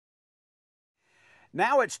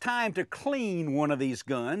Now it's time to clean one of these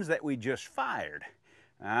guns that we just fired.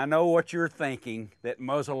 I know what you're thinking, that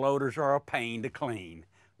muzzle loaders are a pain to clean.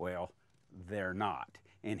 Well, they're not,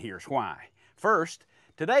 and here's why. First,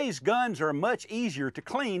 today's guns are much easier to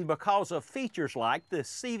clean because of features like the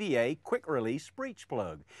CVA quick release breech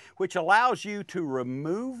plug, which allows you to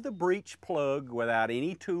remove the breech plug without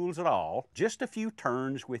any tools at all. Just a few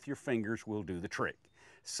turns with your fingers will do the trick.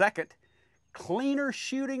 Second, cleaner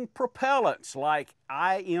shooting propellants like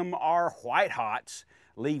IMR White Hots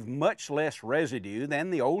leave much less residue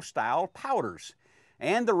than the old style powders.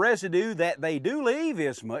 And the residue that they do leave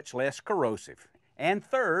is much less corrosive. And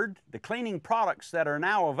third, the cleaning products that are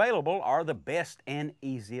now available are the best and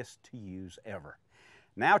easiest to use ever.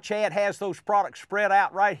 Now Chad has those products spread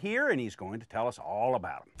out right here, and he's going to tell us all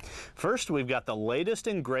about them. First, we've got the latest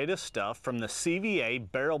and greatest stuff from the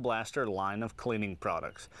CVA Barrel Blaster line of cleaning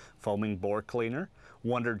products. Foaming bore cleaner,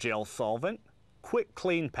 Wonder Gel solvent, quick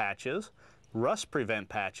clean patches, rust prevent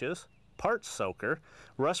patches, parts soaker,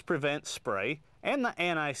 rust prevent spray, and the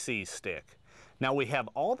anti-seize stick. Now we have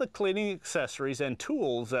all the cleaning accessories and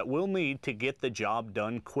tools that we'll need to get the job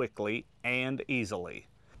done quickly and easily.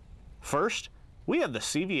 First, we have the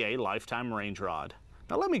CVA Lifetime Range Rod.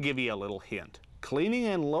 Now let me give you a little hint. Cleaning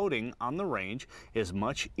and loading on the range is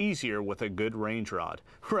much easier with a good range rod,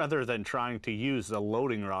 rather than trying to use the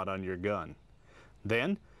loading rod on your gun.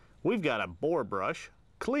 Then, we've got a bore brush,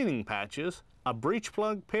 cleaning patches, a breech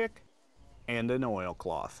plug pick, and an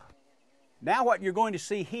oilcloth. Now what you're going to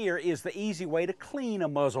see here is the easy way to clean a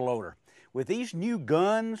muzzleloader. With these new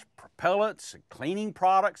guns, propellants, cleaning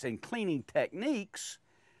products, and cleaning techniques,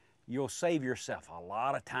 you'll save yourself a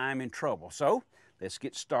lot of time and trouble. So let's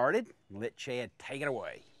get started and let Chad take it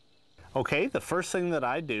away. Okay, the first thing that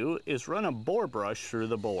I do is run a bore brush through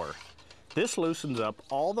the bore. This loosens up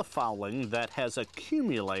all the fouling that has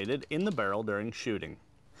accumulated in the barrel during shooting.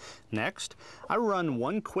 Next, I run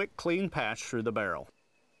one quick clean patch through the barrel.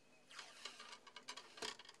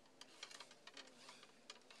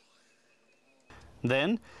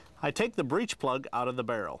 Then, I take the breech plug out of the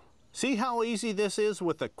barrel. See how easy this is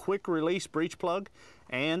with a quick release breech plug?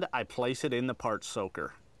 And I place it in the parts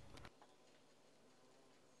soaker.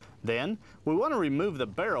 Then, we want to remove the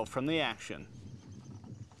barrel from the action.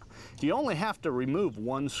 You only have to remove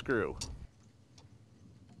one screw.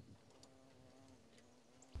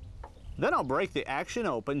 Then I'll break the action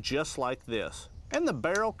open just like this, and the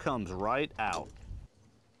barrel comes right out.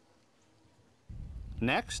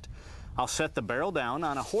 Next, I'll set the barrel down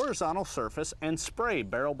on a horizontal surface and spray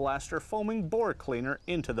Barrel Blaster Foaming Bore Cleaner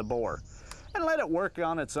into the bore, and let it work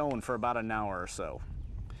on its own for about an hour or so.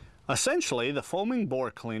 Essentially, the Foaming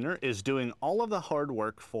Bore Cleaner is doing all of the hard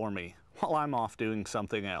work for me, while I'm off doing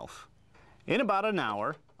something else. In about an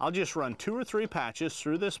hour, I'll just run 2 or 3 patches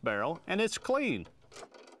through this barrel, and it's clean.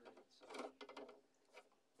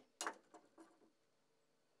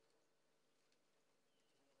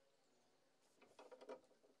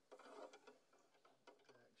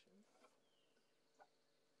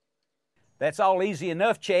 That's all easy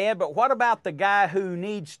enough, Chad, but what about the guy who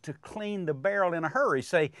needs to clean the barrel in a hurry,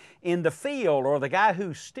 say in the field, or the guy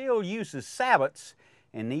who still uses sabots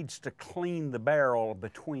and needs to clean the barrel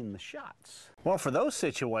between the shots? Well, for those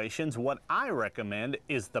situations, what I recommend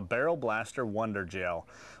is the Barrel Blaster Wonder Gel.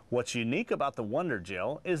 What's unique about the Wonder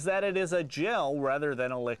Gel is that it is a gel rather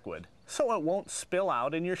than a liquid, so it won't spill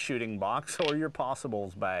out in your shooting box or your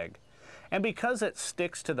possibles bag. And because it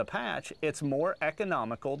sticks to the patch, it's more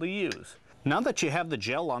economical to use. Now that you have the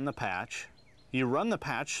gel on the patch, you run the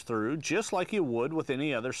patch through just like you would with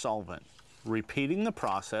any other solvent, repeating the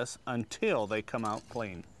process until they come out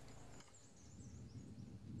clean.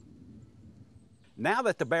 Now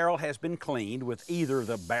that the barrel has been cleaned with either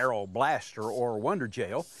the Barrel Blaster or Wonder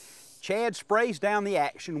Gel, Chad sprays down the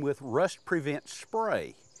action with Rust Prevent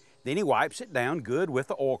spray. Then he wipes it down good with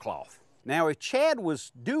the oilcloth. Now, if Chad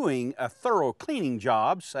was doing a thorough cleaning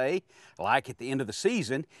job, say, like at the end of the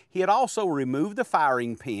season, he'd also remove the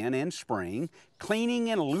firing pin and spring,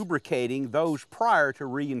 cleaning and lubricating those prior to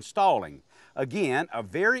reinstalling. Again, a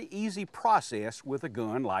very easy process with a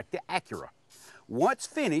gun like the Acura. Once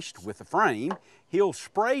finished with the frame, he'll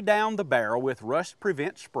spray down the barrel with Rust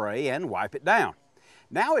Prevent spray and wipe it down.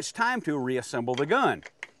 Now it's time to reassemble the gun.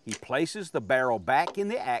 He places the barrel back in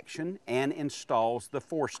the action and installs the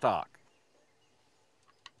forestock.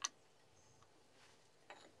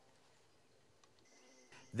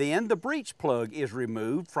 Then the breech plug is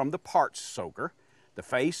removed from the parts soaker. The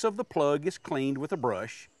face of the plug is cleaned with a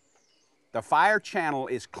brush. The fire channel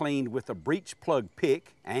is cleaned with a breech plug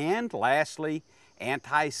pick. And lastly,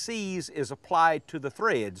 anti-seize is applied to the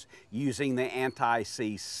threads using the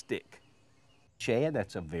anti-seize stick. Chad,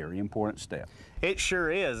 that's a very important step. It sure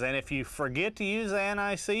is, and if you forget to use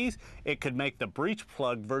anti-seize, it could make the breech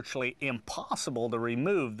plug virtually impossible to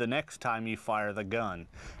remove the next time you fire the gun,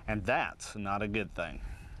 and that's not a good thing.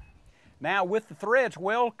 Now, with the threads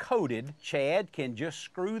well coated, Chad can just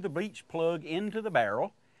screw the breech plug into the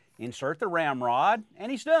barrel, insert the ramrod,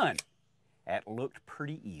 and he's done. That looked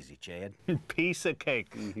pretty easy, Chad. Piece of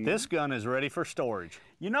cake. This gun is ready for storage.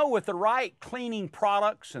 You know, with the right cleaning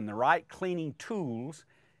products and the right cleaning tools,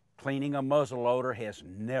 cleaning a muzzleloader has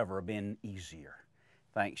never been easier.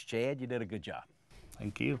 Thanks, Chad. You did a good job.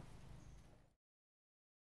 Thank you.